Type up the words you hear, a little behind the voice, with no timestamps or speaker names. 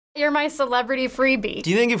You're my celebrity freebie. Do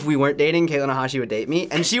you think if we weren't dating, Caitlin Ohashi would date me?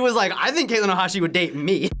 And she was like, I think Caitlin Ohashi would date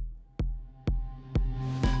me.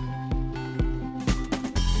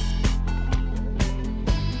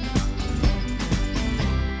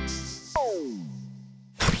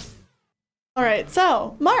 All right,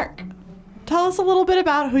 so Mark, tell us a little bit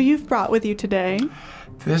about who you've brought with you today.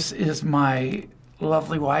 This is my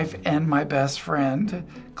lovely wife and my best friend,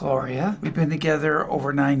 Gloria. We've been together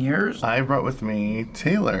over 9 years. I brought with me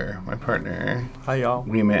Taylor, my partner. Hi, y'all.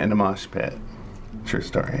 We met in a mosh pit. True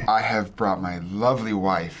story. I have brought my lovely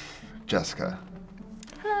wife, Jessica.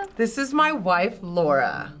 This is my wife,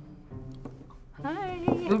 Laura. Hi.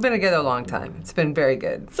 We've been together a long time. It's been very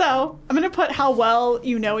good. So I'm gonna put how well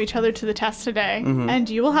you know each other to the test today, and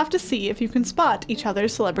you will have to see if you can spot each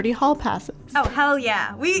other's celebrity hall passes. Oh, hell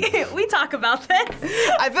yeah. We talk about this.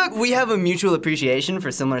 I feel like we have a mutual appreciation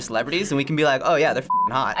for similar celebrities, and we can be like, oh yeah, they're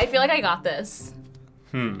f***ing hot. I feel like I got this.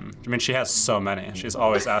 I mean, she has so many. She's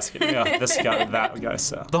always asking, yeah, this guy, that guy,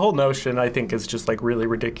 so. The whole notion, I think, is just like really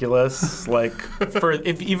ridiculous. Like,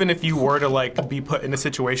 even if you were to like be put in a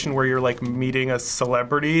situation where you're like meeting a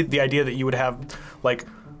celebrity, the idea that you would have like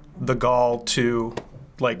the gall to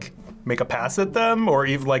like make a pass at them, or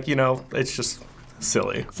even like, you know, it's just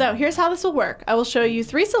silly. So here's how this will work. I will show you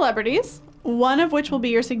 3 celebrities, one of which will be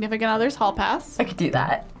your significant other's hall pass. I could do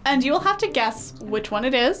that. And you will have to guess which one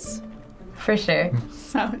it is. For sure.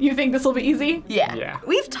 So you think this will be easy? Yeah.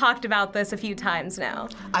 We've talked about this a few times now.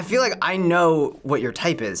 I feel like I know what your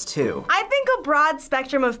type is, too. I think a broad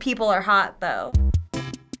spectrum of people are hot, though.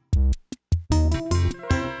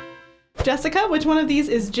 Jessica, which one of these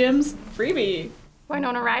is Jim's freebie?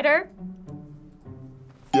 Winona Ryder?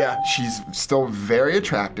 Yeah, she's still very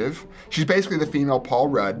attractive. She's basically the female Paul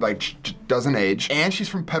Rudd, like doesn't age. And she's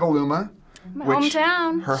from Petaluma. My which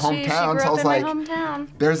hometown. Her hometown. She grew So I up was in like, my hometown.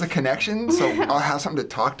 there's a connection, so I'll have something to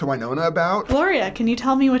talk to Winona about. Gloria, can you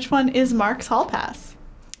tell me which one is Mark's hall pass?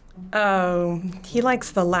 Oh, he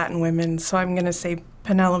likes the Latin women, so I'm gonna say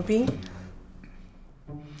Penelope. Ding,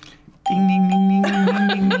 ding, ding, ding,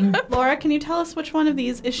 ding, ding, ding. Laura, can you tell us which one of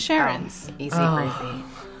these is Sharon's? Easy breezy.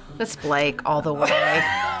 That's Blake all the way.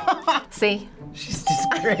 See? She's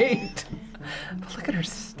just great. But look at her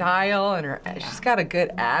style and her, she's got a good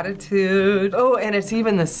attitude. Oh, and it's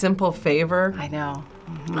even the simple favor. I know.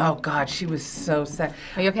 Oh God, she was so sad.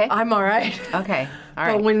 Are you okay? I'm all right. Okay, all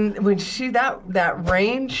right. But when she, that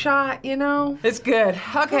rain shot, you know, it's good.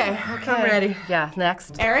 Okay, I'm ready. Yeah,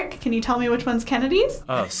 next. Erik, can you tell me which one's Kennedy's?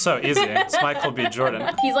 Oh, so easy. It's Michael B. Jordan.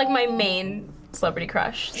 He's like my main celebrity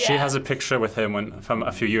crush. She has a picture with him from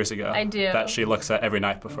a few years ago. I do. That she looks at every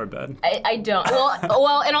night before bed. I don't.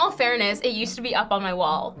 Well, in all fairness, it used to be up on my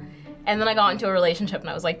wall. And then I got into a relationship and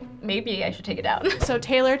I was like, maybe I should take it down. So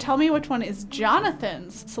Taylor, tell me which one is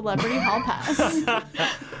Jonathan's celebrity hall pass.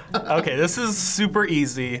 Okay, this is super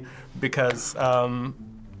easy because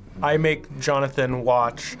I make Jonathan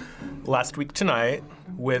watch Last Week Tonight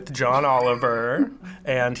with John Oliver,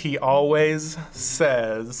 and he always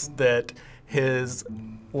says that he's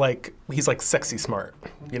like sexy smart,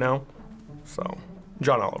 you know? So,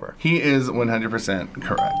 John Oliver. He is 100%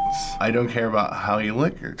 correct. I don't care about how you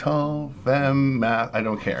look, you're tall, femme, math, I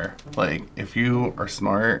don't care. Like, if you are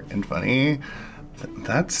smart and funny,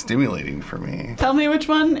 that's stimulating for me. Tell me which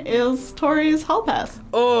one is Tori's hall pass.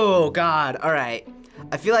 Oh, God, all right.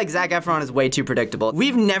 I feel like Zac Efron is way too predictable.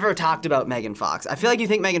 We've never talked about Megan Fox. I feel like you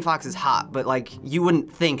think Megan Fox is hot, but like, you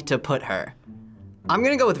wouldn't think to put her. I'm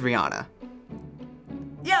gonna go with Rihanna.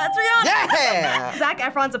 Yeah, that's Rihanna. Yeah! Zac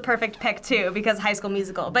Efron's a perfect pick too because High School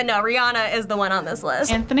Musical. But no, Rihanna is the one on this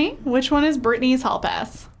list. Anthony, which one is Brittany's hall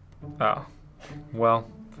pass? Oh, well,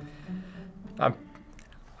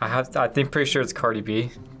 I think pretty sure it's Cardi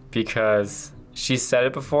B because she said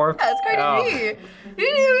it before. Yeah, it's Cardi B.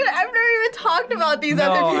 I've never even talked about these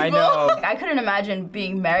other people. I know. I couldn't imagine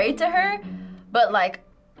being married to her, but like,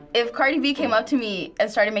 if Cardi B came up to me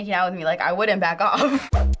and started making out with me, like, I wouldn't back off.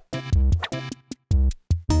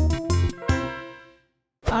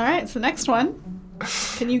 All right, so next one.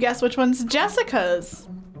 Can you guess which one's Jessica's?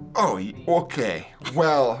 Oh, okay.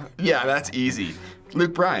 Well, yeah, that's easy.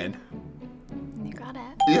 Luke Bryan. You got it.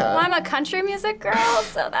 Yeah. Well, I'm a country music girl,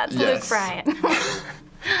 so that's Yes. Luke Bryan.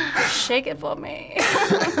 Shake it for me.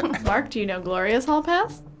 Mark, do you know Gloria's hall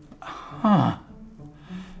pass? Huh.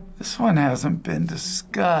 This one hasn't been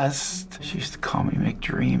discussed. She used to call me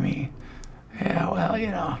McDreamy. Yeah, well, you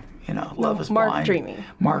know, love is blind. Mark Dreamy.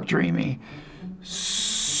 Mark Dreamy.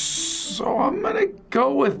 So I'm gonna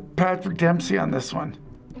go with Patrick Dempsey on this one.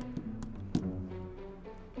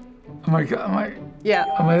 Am I Yeah.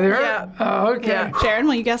 there? Yeah. Oh, okay. Yeah. Sharon,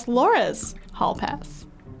 will you guess Laura's hall pass?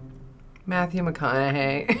 Matthew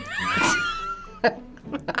McConaughey.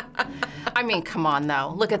 I mean, come on,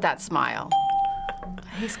 though. Look at that smile.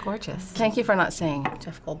 He's gorgeous. Thank you for not saying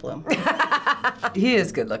Jeff Goldblum. He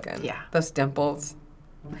is good looking. Yeah. Those dimples.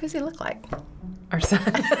 What does he look like? Our son.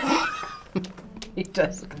 He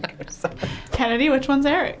does look like our son. Kennedy, which one's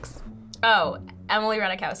Eric's? Oh, Emily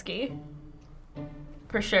Ratajkowski.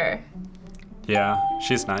 For sure. Yeah,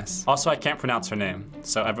 she's nice. Also, I can't pronounce her name,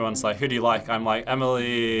 so everyone's like, who do you like? I'm like,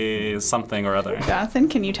 Emily something or other. Jonathan,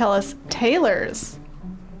 can you tell us Taylor's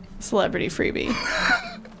celebrity freebie?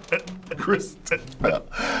 Kristen.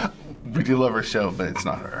 We do love her show, but it's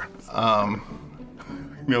not her.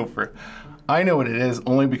 I know what it is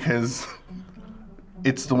only because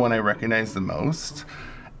it's the one I recognize the most,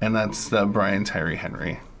 and that's the Brian Tyree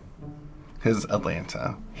Henry. His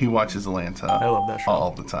Atlanta. He watches Atlanta. I love that show all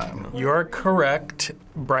the time. You're correct.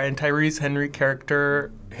 Brian Tyree Henry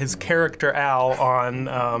character, his character Al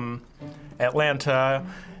on Atlanta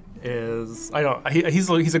is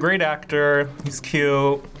he's a great actor. He's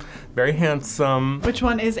cute, very handsome. Which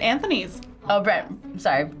one is Anthony's? Oh,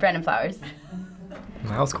 Brendan Flowers.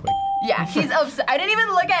 That was quick. Yeah, he's obsessed. I didn't even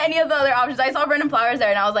look at any of the other options. I saw Brendan Flowers there,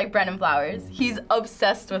 and I was like, Brendan Flowers. He's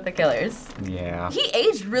obsessed with the Killers. Yeah. He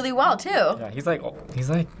aged really well too. Yeah, he's like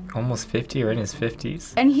almost 50 or in his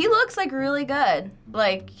 50s. And he looks like really good.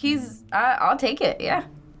 Like I'll take it. Yeah.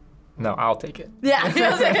 No, I'll take it.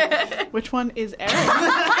 Yeah. Which one is Eric?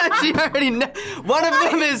 She already knows. One of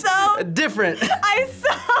them is different. I so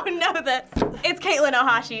know this. It's Caitlin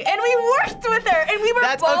Ohashi, and we worked with her, and we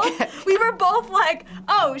were both like,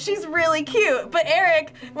 oh, she's really cute. But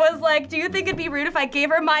Eric was like, do you think it'd be rude if I gave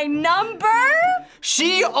her my number?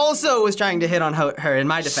 She also was trying to hit on her in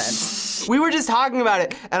my defense. We were just talking about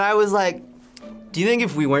it, and I was like, do you think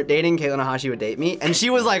if we weren't dating, Caitlin Ohashi would date me? And she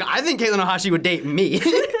was like, I think Caitlin Ohashi would date me.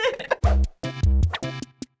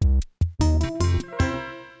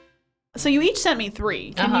 So you each sent me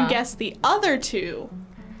 3. Can you guess the other 2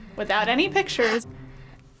 without any pictures?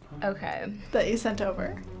 Okay. That you sent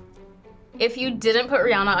over. If you didn't put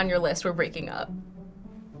Rihanna on your list, we're breaking up.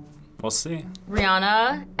 We'll see.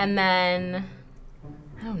 Rihanna, and then,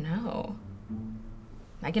 I don't know,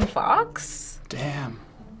 Megan Fox? Damn.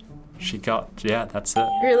 That's it.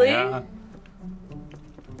 Really? Yeah.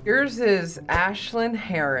 Yours is Ashlyn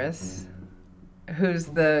Harris, who's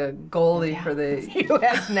the goalie for the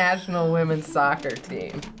U.S. national women's soccer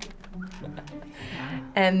team.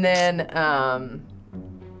 And then,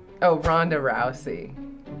 Ronda Rousey.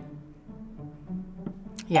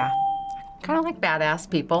 Yeah. Kind of like badass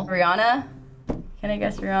people. Rihanna? Can I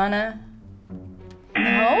guess Rihanna?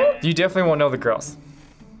 No? You definitely won't know the girls.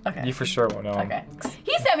 Okay. You for sure won't know them. Okay.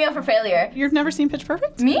 He set me up for failure. You've never seen Pitch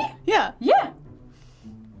Perfect? Me? Yeah. Yeah.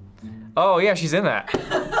 Oh, yeah, she's in that.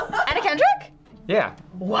 Anna Kendrick? Yeah.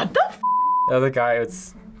 What the f? The other guy,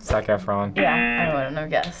 it's Zac Efron. Yeah, I don't want to know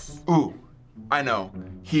guess. Ooh, I know.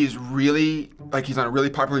 He's on a really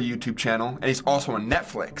popular YouTube channel, and he's also on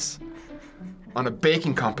Netflix on a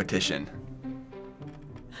baking competition.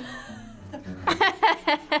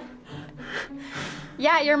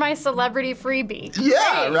 Yeah, you're my celebrity freebie.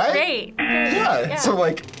 Yeah, Great, right? Great. Yeah. So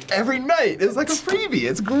every night is like a freebie.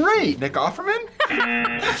 It's great. Nick Offerman.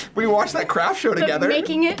 We watched that craft show together. The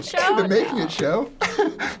Making It show? The Making It show.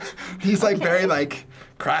 He's very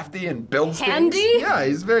crafty and builds Handy? things. Yeah,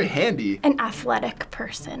 he's very handy. An athletic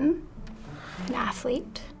person. An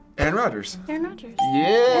athlete. Aaron Rodgers. Aaron Rodgers.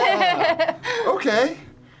 Yeah. Okay.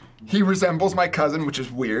 He resembles my cousin, which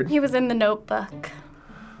is weird. He was in The Notebook.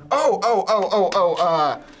 What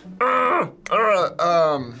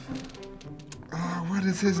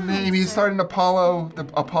is his name? He starred in the Apollo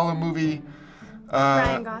movie.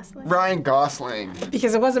 Ryan Gosling. Ryan Gosling.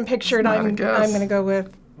 Because it wasn't pictured, Not a I'm guess. going to go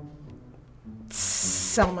with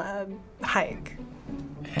Selma Hayek.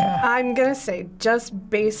 Yeah. I'm going to say, just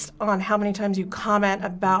based on how many times you comment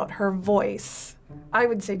about her voice, I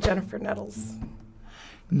would say Jennifer Nettles.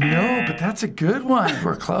 No, but that's a good one.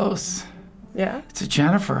 We're close. Yeah? It's a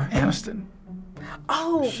Jennifer Aniston.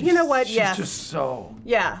 Oh, you know what? She's Yes. just so.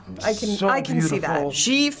 Yeah, I can see that.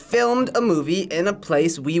 She filmed a movie in a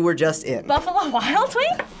place we were just in. Buffalo Wild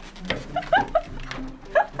Wings?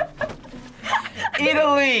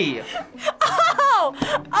 Italy!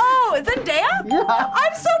 Oh, Zendaya? Yeah.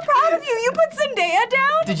 I'm so proud of you. You put Zendaya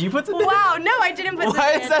down? Did you put Zendaya? Wow, no, I didn't put Zendaya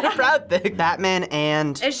Why is that down. a proud thing? Batman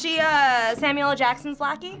and... Is she Samuel L. Jackson's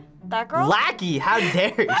lackey? That girl? Lackey, how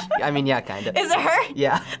dare you? I mean, yeah, kind of. Is it her?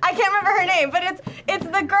 Yeah. I can't remember her name, but it's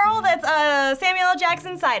the girl that's Samuel L.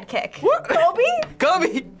 Jackson's sidekick. Kobe?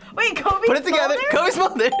 Kobe! Wait, Kobe Put it together. Smulders? Kobe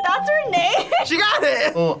Smulders. That's her name? She got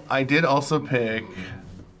it! Well, I did also pick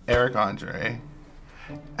Eric Andre.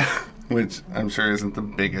 which I'm sure isn't the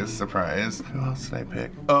biggest surprise. Who else did I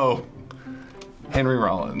pick? Oh, Henry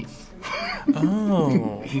Rollins.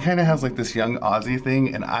 Oh. He kind of has like this young Aussie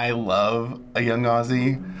thing, and I love a young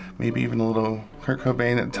Aussie, maybe even a little Kurt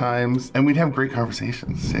Cobain at times, and we'd have great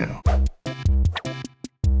conversations too.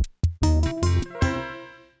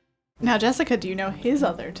 Now, Jessica, do you know his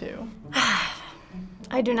other two?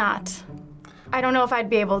 I do not. I don't know if I'd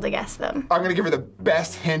be able to guess them. I'm gonna give her the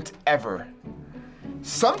best hint ever.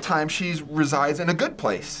 Sometimes she resides in a good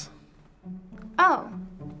place. Oh.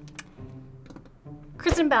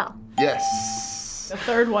 Kristen Bell. Yes. The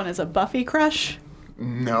third one is a Buffy crush?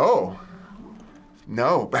 No.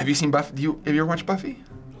 No. Have you seen Buffy? Have you ever watched Buffy?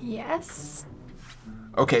 Yes.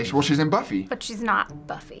 Okay, well, she's in Buffy. But she's not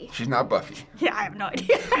Buffy. She's not Buffy. Yeah, I have no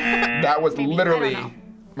idea. That was Maybe. literally I don't know.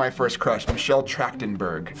 my first crush, Michelle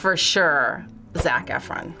Trachtenberg. For sure, Zac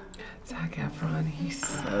Efron. Zac Efron, he's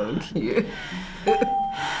so cute.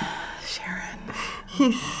 Sharon.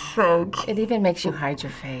 He's so cute. It even makes you hide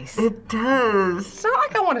your face. It does. It's not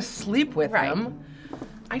like I want to sleep with him.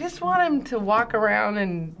 I just want him to walk around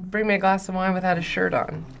and bring me a glass of wine without a shirt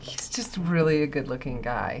on. He's just really a good-looking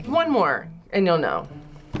guy. One more, and you'll know.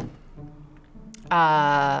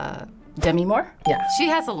 Demi Moore? Yeah. She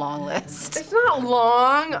has a long list. It's not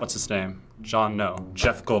long. What's his name? John, no.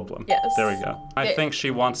 Jeff Goldblum. Yes. There we go. I think she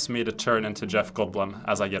wants me to turn into Jeff Goldblum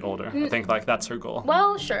as I get older. I think like that's her goal.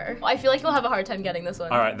 Well, sure. I feel like you'll have a hard time getting this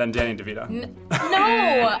one. All right, then Danny DeVito. No,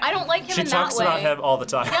 I don't like him She in that talks way. about him all the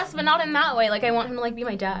time. Yes, but not in that way. Like I want him to like be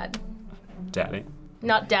my dad, Daddy.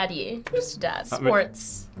 not daddy, just dad. I mean-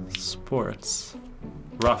 Sports. Sports.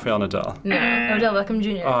 Rafael Nadal. No, Odell Beckham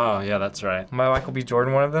Jr. Oh, yeah, that's right. My Michael B.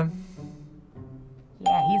 Jordan one of them?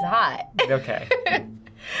 Yeah, he's hot. Okay. I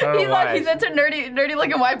don't know He's why. like, he's into nerdy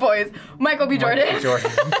looking white boys. Michael B. Jordan. Michael B.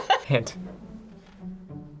 Jordan. Hint.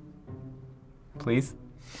 Please?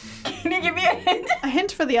 Can you give me a hint? A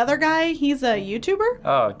hint for the other guy, he's a YouTuber?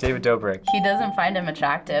 Oh, David Dobrik. He doesn't find him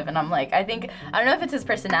attractive, and I'm like, I don't know if it's his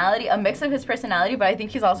personality, a mix of his personality, but I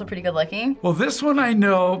think he's also pretty good looking. Well, this one I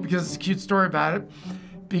know because it's a cute story about it,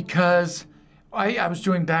 because I was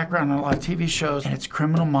doing background on a lot of TV shows, and it's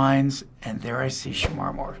Criminal Minds, and there I see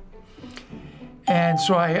Shamar Moore. And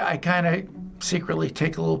so I kind of secretly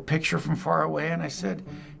take a little picture from far away, and I said,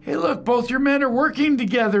 hey, look, both your men are working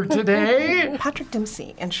together today. Patrick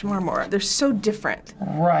Dempsey and Shamar Moore, they're so different.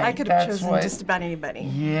 Right, I could have that's chosen what- just about anybody.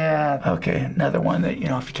 Yeah. Okay, another one that, if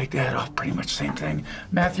you take the head off, pretty much same thing.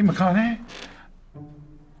 Matthew McConaughey?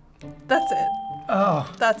 That's it.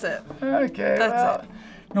 Oh. That's it. Okay. That's it.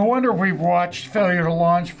 No wonder we've watched Failure to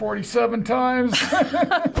Launch 47 times.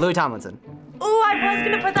 Louis Tomlinson. Ooh, I was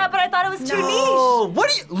gonna put that, but I thought it was too niche. Oh,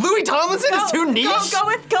 what are you? Louis Tomlinson is too niche? Go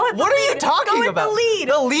with What the are you lead. talking Go with about? the lead.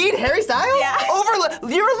 The lead, Harry Styles? Yeah.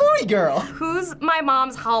 You're a Louis girl. Who's my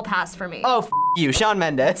mom's hall pass for me? Oh, you, Shawn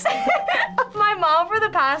Mendes. My mom, for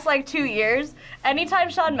the past 2 years,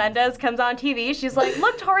 anytime Shawn Mendes comes on TV, she's like,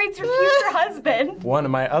 look, Tori, it's your future husband. One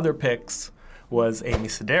of my other picks was Amy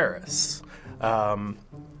Sedaris.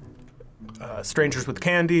 Strangers with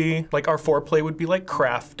Candy. Like our foreplay would be like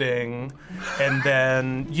crafting, and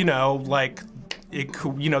then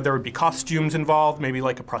there would be costumes involved, maybe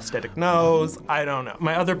like a prosthetic nose. I don't know.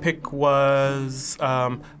 My other pick was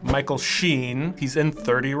Michael Sheen. He's in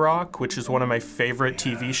 30 Rock, which is one of my favorite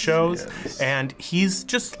TV shows, and he's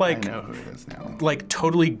just like I know who it is now. like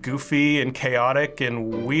totally goofy and chaotic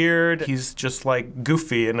and weird. He's just like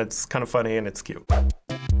goofy, and it's kind of funny and it's cute.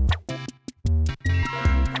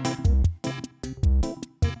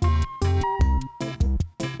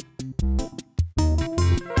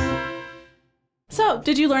 So,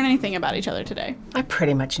 did you learn anything about each other today? I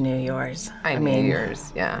pretty much knew yours. I knew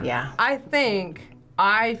yours, yeah. Yeah. I think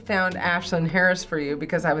I found Ashlyn Harris for you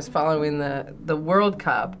because I was following the World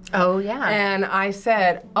Cup. Oh, yeah. And I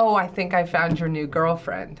said, oh, I think I found your new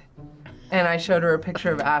girlfriend. And I showed her a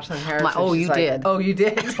picture of Ashlyn Harris. and oh, she's you like, did. Oh, you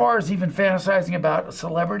did? As far as even fantasizing about a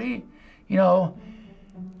celebrity,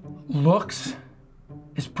 looks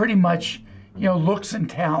is pretty much, looks and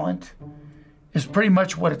talent is pretty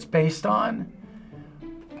much what it's based on.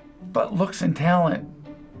 But looks and talent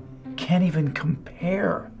can't even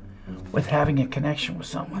compare with having a connection with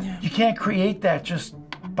someone. Yeah. You can't create that just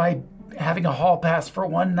by having a hall pass for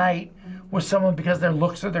one night with someone because their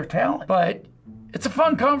looks or their talent. But it's a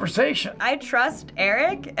fun conversation. I trust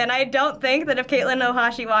Erik, and I don't think that if Caitlin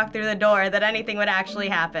Ohashi walked through the door that anything would actually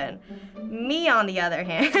happen. Me, on the other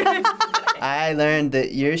hand. I learned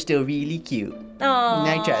that you're still really cute. Aww,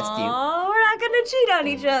 I trust you. we're not gonna cheat on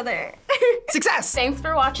each other. Success! Thanks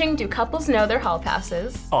for watching Do Couples Know Their Hall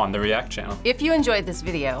Passes? On the React channel. If you enjoyed this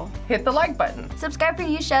video, hit the like button. Subscribe for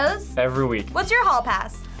new shows. Every week. What's your hall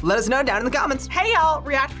pass? Let us know down in the comments. Hey y'all,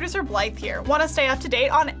 React producer Blythe here. Want to stay up to date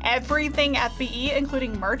on everything FBE,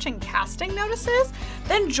 including merch and casting notices?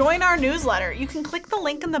 Then join our newsletter. You can click the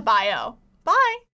link in the bio. Bye.